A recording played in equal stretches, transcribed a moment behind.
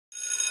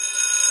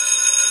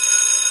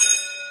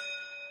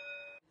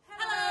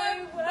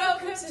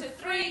to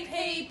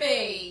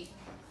 3PB.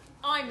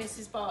 I'm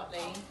Mrs. Bartley.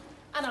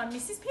 And I'm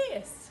Mrs.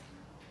 Pierce.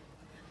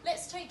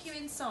 Let's take you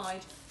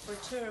inside for a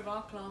tour of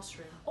our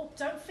classroom. Oh,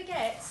 don't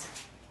forget,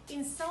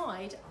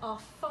 inside are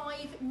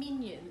 5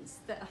 minions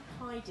that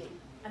are hiding,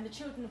 and the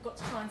children have got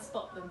to try and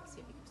spot them.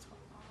 See if we can spot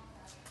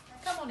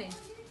them. Come on in.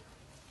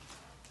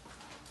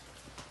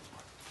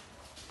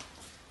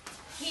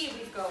 Here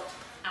we've got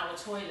our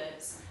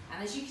toilets,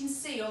 and as you can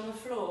see on the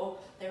floor,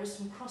 there are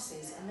some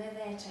crosses, and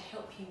they're there to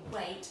help you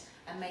wait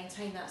and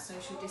maintain that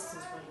social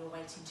distance while you're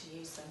waiting to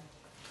use them.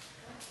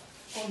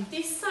 On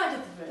this side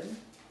of the room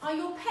are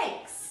your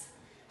pegs.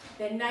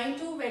 They're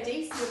named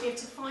already, so you'll be able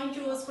to find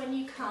yours when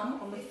you come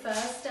on the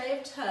first day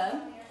of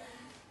term.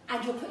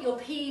 And you'll put your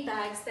PE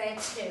bags there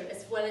too,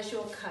 as well as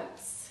your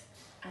coats.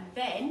 And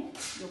then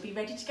you'll be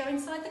ready to go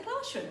inside the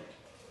classroom.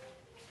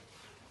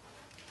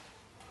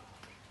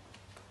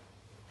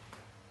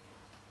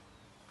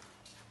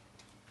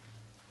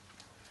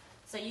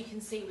 So you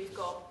can see we've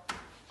got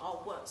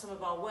some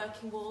of our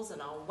working walls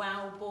and our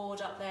WOW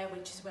board up there,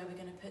 which is where we're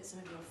going to put some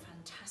of your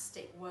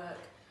fantastic work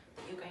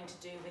that you're going to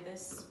do with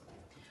us.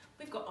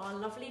 We've got our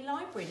lovely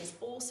library, and it's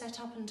all set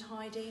up and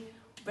tidy,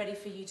 ready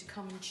for you to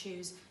come and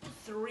choose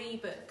 3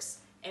 books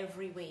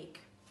every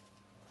week.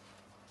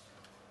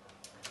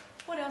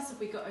 What else have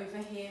we got over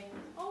here?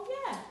 Oh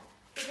yeah,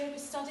 we're going to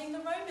be studying the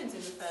Romans in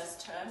the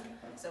first term,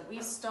 so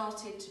we've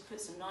started to put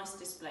some nice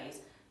displays,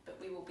 but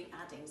we will be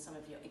adding some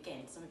of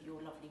your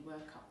lovely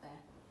work up there.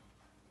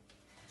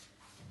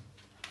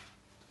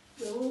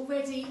 We're all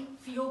ready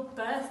for your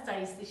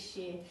birthdays this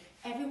year.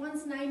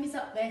 Everyone's name is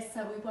up there,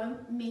 so we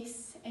won't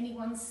miss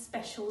anyone's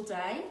special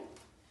day.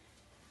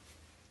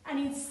 And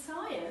in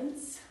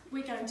science,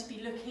 we're going to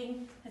be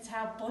looking at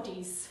our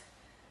bodies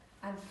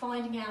and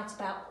finding out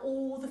about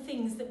all the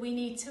things that we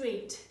need to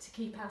eat to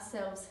keep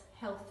ourselves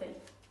healthy.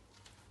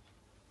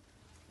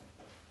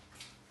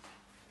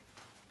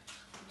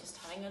 Just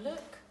having a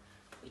look.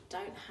 We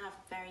don't have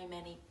very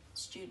many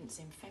students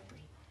in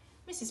February.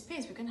 Mrs.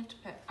 Pierce, we're going to have to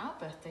put our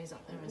birthdays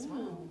up there as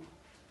well.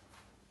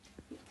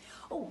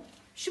 Oh,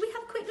 should we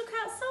have a quick look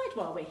outside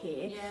while we're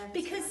here? Yeah.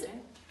 Because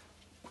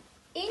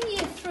in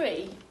year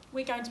 3,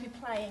 we're going to be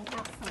playing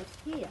outside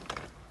here.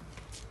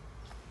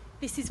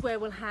 This is where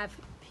we'll have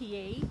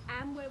PE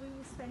and where we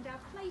will spend our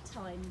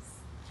playtimes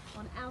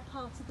on our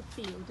part of the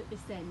field at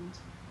this end.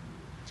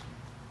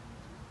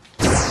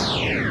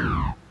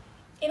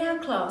 In our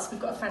class, we've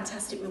got a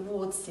fantastic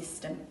rewards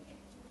system.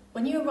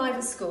 When you arrive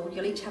at school,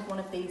 you'll each have one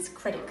of these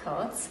credit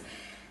cards,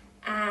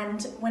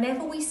 and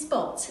whenever we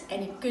spot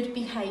any good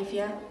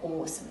behaviour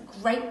or some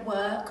great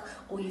work,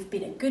 or you've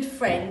been a good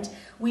friend,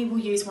 we will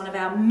use one of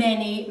our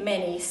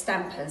many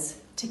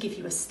stampers to give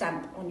you a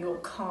stamp on your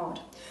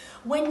card.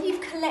 When you've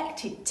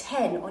collected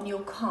 10 on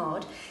your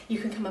card, you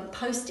can come and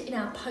post it in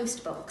our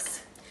post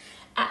box.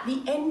 At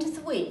the end of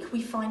the week,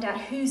 we find out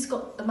who's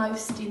got the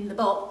most in the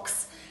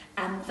box,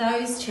 and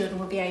those children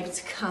will be able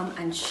to come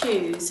and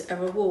choose a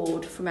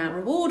reward from our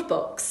reward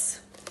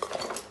box.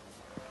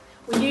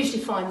 We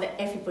usually find that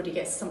everybody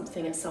gets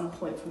something at some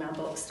point from our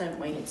box, don't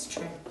we? It's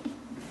true.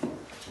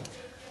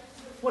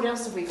 What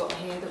else have we got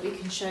here that we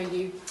can show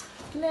you?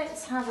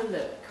 Let's have a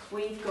look.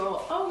 We've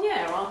got, oh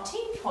yeah, our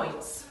team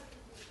points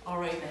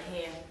are over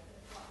here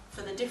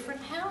for the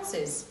different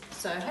houses.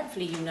 So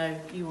hopefully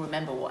you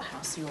remember what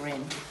house you're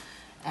in.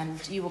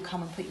 And you will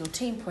come and put your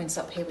team points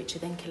up here, which are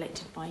then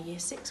collected by year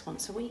 6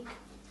 once a week.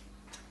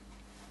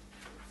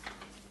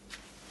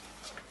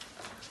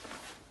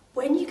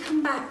 When you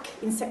come back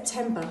in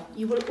September,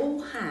 you will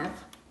all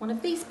have one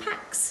of these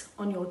packs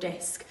on your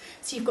desk.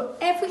 So you've got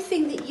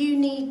everything that you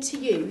need to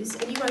use,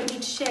 and you won't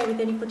need to share with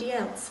anybody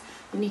else.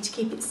 You need to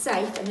keep it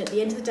safe, and at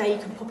the end of the day,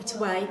 you can pop it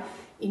away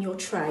in your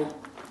tray.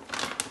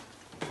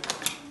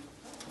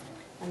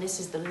 And this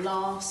is the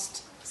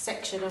last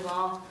section of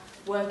our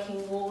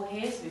working wall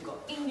here. So we've got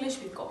English,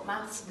 we've got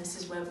maths, and this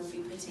is where we'll be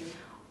putting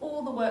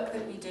all the work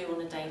that we do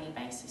on a daily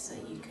basis, so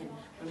that you can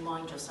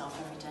remind yourself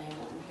every day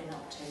what we've been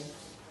up to.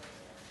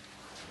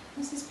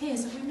 Mrs.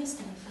 Pierce, have we missed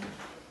anything?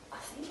 I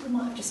think we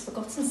might have just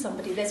forgotten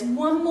somebody. There's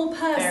one more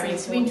person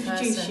to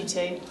introduce you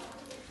to.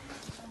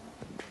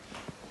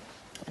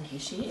 And here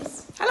she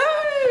is.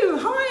 Hello!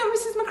 Hi, I'm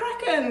Mrs.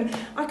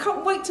 McCracken. I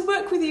can't wait to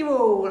work with you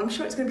all. I'm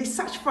sure it's going to be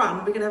such fun.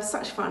 We're going to have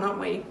such fun, aren't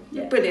we?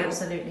 Yeah, brilliant.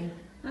 Absolutely.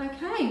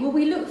 Okay, well,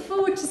 we look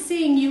forward to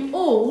seeing you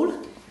all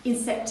in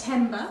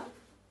September.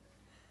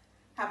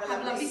 Have a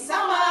lovely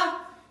summer.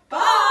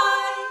 Bye!